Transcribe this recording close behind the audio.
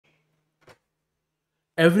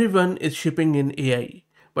Everyone is shipping in AI,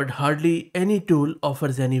 but hardly any tool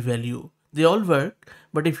offers any value. They all work,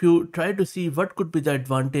 but if you try to see what could be the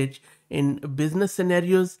advantage in business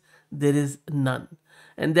scenarios, there is none.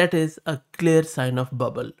 And that is a clear sign of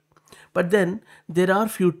bubble. But then there are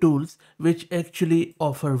few tools which actually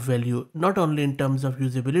offer value, not only in terms of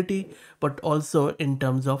usability, but also in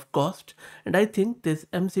terms of cost. And I think this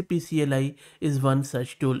mcp-cli is one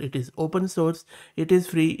such tool. It is open source, it is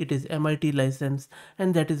free, it is MIT licensed,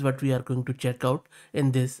 and that is what we are going to check out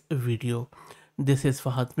in this video. This is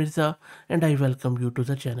Fahad Mirza and I welcome you to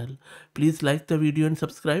the channel. Please like the video and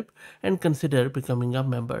subscribe and consider becoming a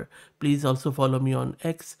member. Please also follow me on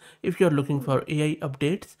X if you are looking for AI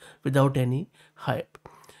updates without any hype.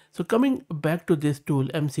 So coming back to this tool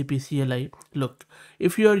mcp-cli, look,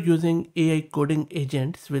 if you are using AI coding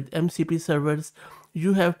agents with MCP servers,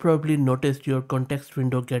 you have probably noticed your context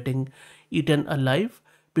window getting eaten alive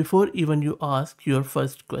before even you ask your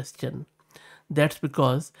first question. That's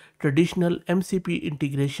because traditional MCP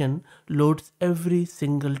integration loads every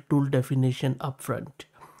single tool definition upfront.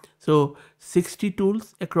 So 60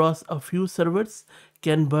 tools across a few servers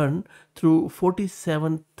can burn through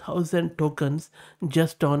 47,000 tokens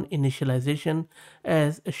just on initialization,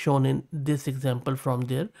 as shown in this example from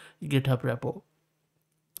their GitHub repo.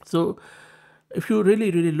 So if you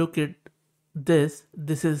really look at this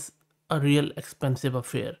is a real expensive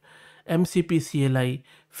affair. mcp-cli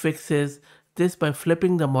fixes this by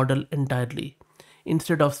flipping the model entirely.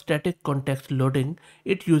 Instead of static context loading,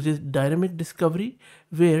 it uses dynamic discovery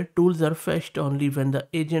where tools are fetched only when the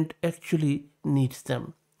agent actually needs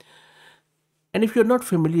them. And if you're not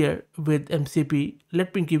familiar with MCP,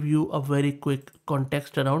 let me give you a very quick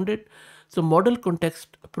context around it. So Model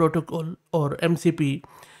Context Protocol, or MCP,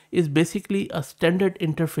 is basically a standard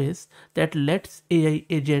interface that lets AI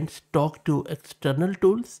agents talk to external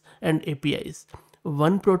tools and APIs.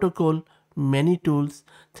 One protocol, many tools.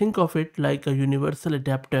 Think of it like a universal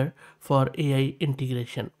adapter for AI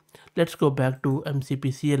integration. Let's go back to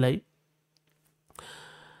mcp-cli.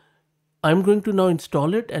 I'm going to now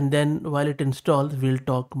install it, and then while it installs, we'll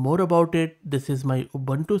talk more about it. This is my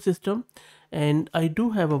Ubuntu system, and I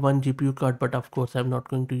do have a 1 GPU card, but of course I'm not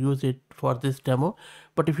going to use it for this demo.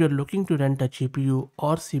 But if you're looking to rent a GPU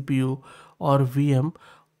or CPU or VM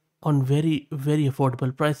on very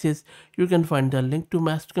affordable prices, you can find the link to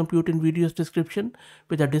Master Compute in video's description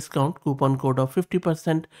with a discount coupon code of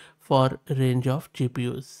 50% for range of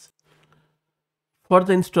GPUs. For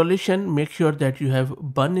the installation, make sure that you have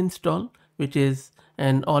bun install, which is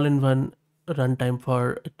an all-in-one runtime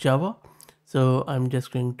for Java. So I'm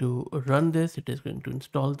just going to run this. It is going to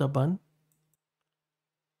install the bun.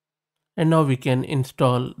 And now we can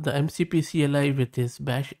install the mcp-cli with this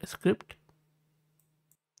bash script.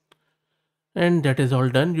 And that is all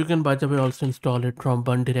done. You can, by the way, also install it from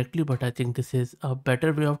bun directly, but I think this is a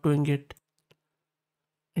better way of doing it.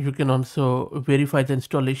 You can also verify the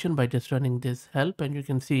installation by just running this help, and you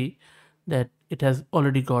can see that it has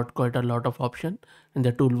already got quite a lot of option and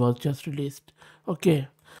the tool was just released. Okay.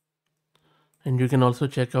 And you can also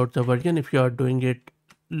check out the version if you are doing it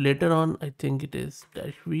later on. I think it is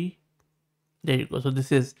 -v. There you go. So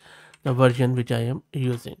this is the version which I am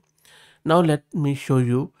using. Now let me show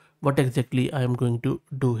you what exactly I am going to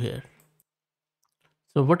do here.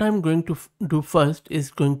 So what I'm going to do first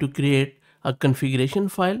is going to create a configuration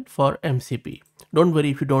file for MCP. Don't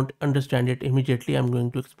worry if you don't understand it immediately. I'm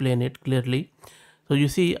going to explain it clearly. So you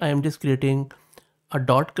see, I am just creating a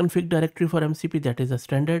 .config directory for MCP, that is a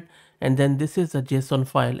standard, and then this is a JSON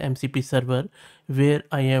file MCP server where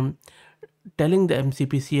I am telling the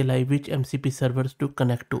mcp-cli which MCP servers to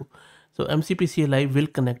connect to. So mcp-cli will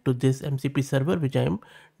connect to this MCP server which I am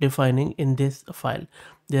defining in this file.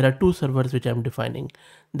 There are two servers which I am defining.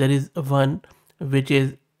 There is one which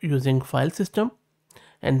is using file system,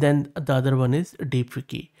 and then the other one is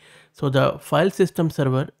deepwiki. So the file system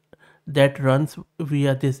server that runs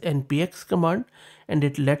via this npx command, and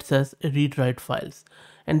it lets us read write files.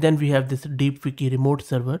 And then we have this deepwiki remote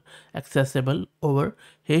server accessible over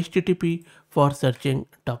HTTP for searching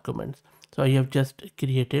documents. So I have just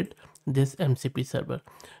created this MCP server.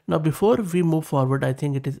 Now before we move forward, I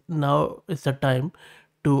think it is now is the time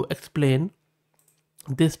to explain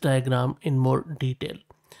this diagram in more detail.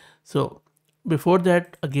 So before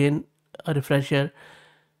that, again a refresher.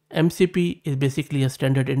 MCP is basically a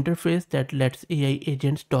standard interface that lets AI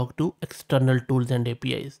agents talk to external tools and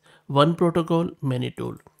APIs. One protocol, many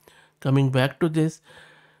tools. Coming back to this,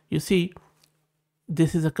 you see,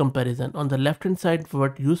 this is a comparison. On the left hand side,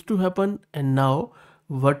 what used to happen, and now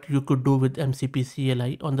what you could do with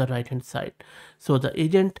mcp-cli on the right hand side. So the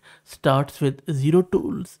agent starts with 0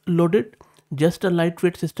 tools loaded, just a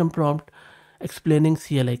lightweight system prompt explaining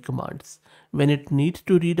CLI commands. When it needs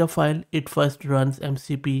to read a file, it first runs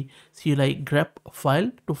mcp-cli grep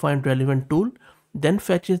file to find relevant tool, then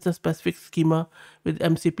fetches the specific schema with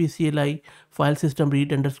mcp-cli file system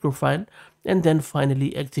read underscore file, and then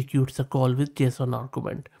finally executes a call with JSON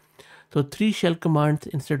argument. So 3 shell commands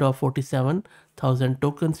instead of 47,000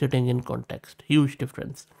 tokens sitting in context. Huge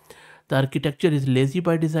difference. The architecture is lazy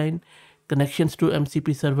by design. Connections to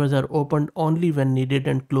MCP servers are opened only when needed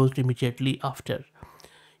and closed immediately after.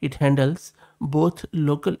 It handles both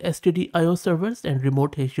local STD/IO servers and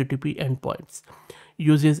remote HTTP endpoints.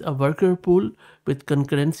 Uses a worker pool with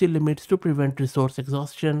concurrency limits to prevent resource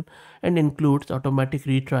exhaustion, and includes automatic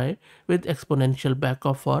retry with exponential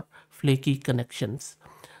backup for flaky connections.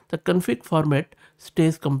 The config format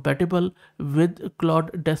stays compatible with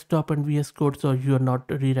Cloud Desktop and VS Code, so you are not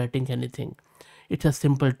rewriting anything. It's a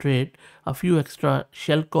simple trade, a few extra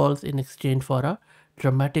shell calls in exchange for a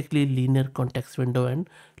dramatically linear context window and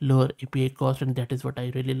lower API cost, and that is what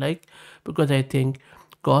I really like, because I think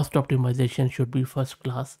cost optimization should be first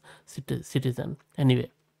class citizen.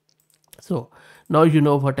 Anyway, so now you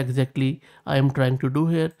know what exactly I am trying to do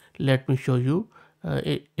here. Let me show you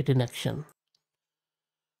it in action.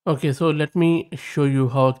 Okay, so let me show you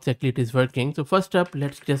how exactly it is working. So first up,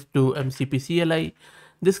 let's just do mcp-cli.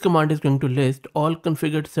 This command is going to list all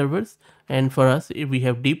configured servers, and for us we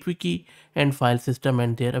have deepwiki and file system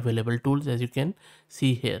and their available tools, as you can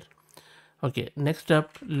see here. Okay, next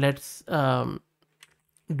up, let's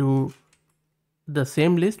do the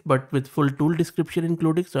same list but with full tool description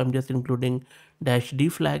including. So I'm just including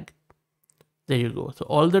 -d flag. There you go. So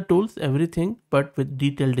all the tools, everything, but with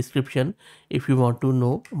detailed description if you want to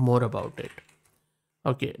know more about it.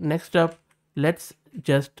 Okay, next up, let's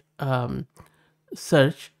just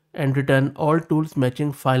search and return all tools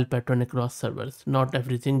matching file pattern across servers. Not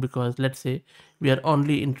everything, because let's say we are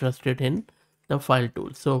only interested in the file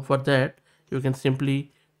tool. So for that, you can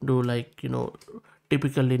simply do, like,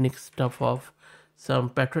 typical Linux stuff of some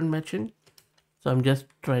pattern matching. So I'm just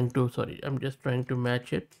trying to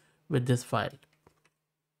match it with this file,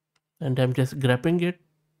 and I'm just grabbing it.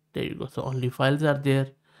 There you go. So only files are there.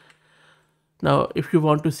 Now if you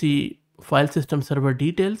want to see file system server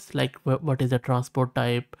details, like what is the transport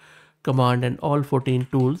type, command, and all 14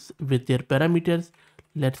 tools with their parameters,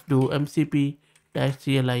 let's do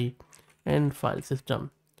mcp-cli and file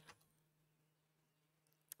system.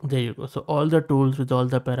 There you go. So all the tools with all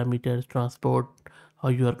the parameters, transport, how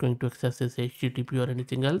you are going to access this, HTTP or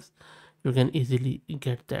anything else, you can easily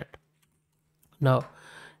get that. Now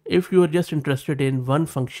if you are just interested in one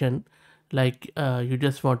function, like you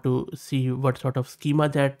just want to see what sort of schema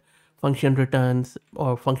that function returns,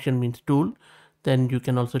 or function means tool, then you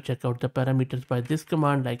can also check out the parameters by this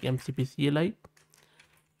command, like mcp-cli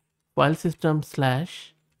file system /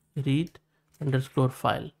 read underscore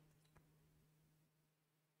file.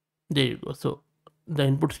 There you go. So the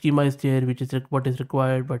input schema is there, which is what is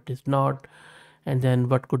required, what is not, and then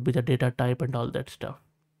what could be the data type and all that stuff.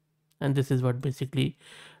 And this is what basically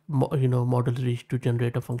models reach to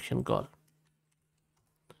generate a function call.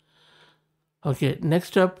 Okay,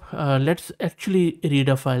 next up, let's actually read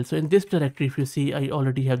a file. So in this directory, if you see, I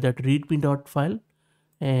already have that readme.file,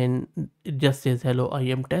 and it just says hello, I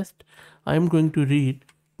am test. I am going to read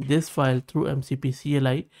this file through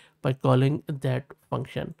mcp-cli by calling that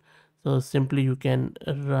function. So simply you can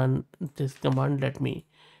run this command. Let me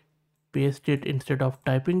paste it instead of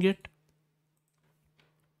typing it.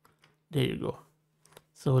 There you go.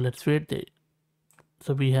 So let's wait there.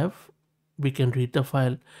 So we can read the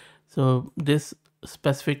file. So this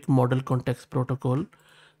specific model context protocol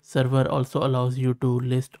server also allows you to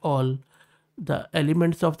list all the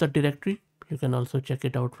elements of the directory. You can also check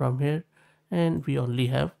it out from here, and we only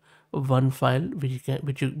have one file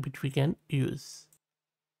which we can use.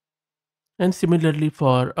 And similarly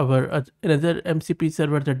for our another MCP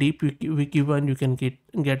server, the deepwiki one, you can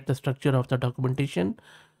get the structure of the documentation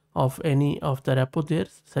of any of the repo there,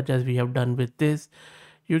 such as we have done with this.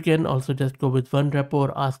 You can also just go with one repo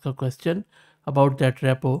or ask a question about that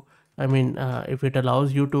repo. I mean, if it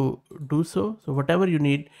allows you to do so, whatever you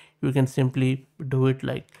need, you can simply do it.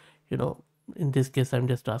 Like, in this case, I'm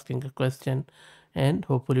just asking a question, and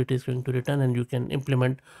hopefully it is going to return, and you can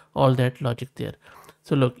implement all that logic there.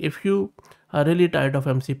 So look, if you are really tired of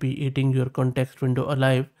MCP eating your context window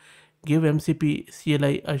alive, give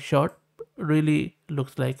mcp-cli a shot. Really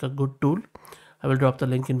looks like a good tool. I will drop the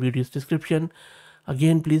link in video's description.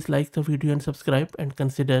 Again, please like the video and subscribe, and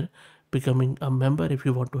consider becoming a member if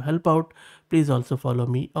you want to help out. Please also follow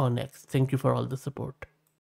me on X. Thank you for all the support.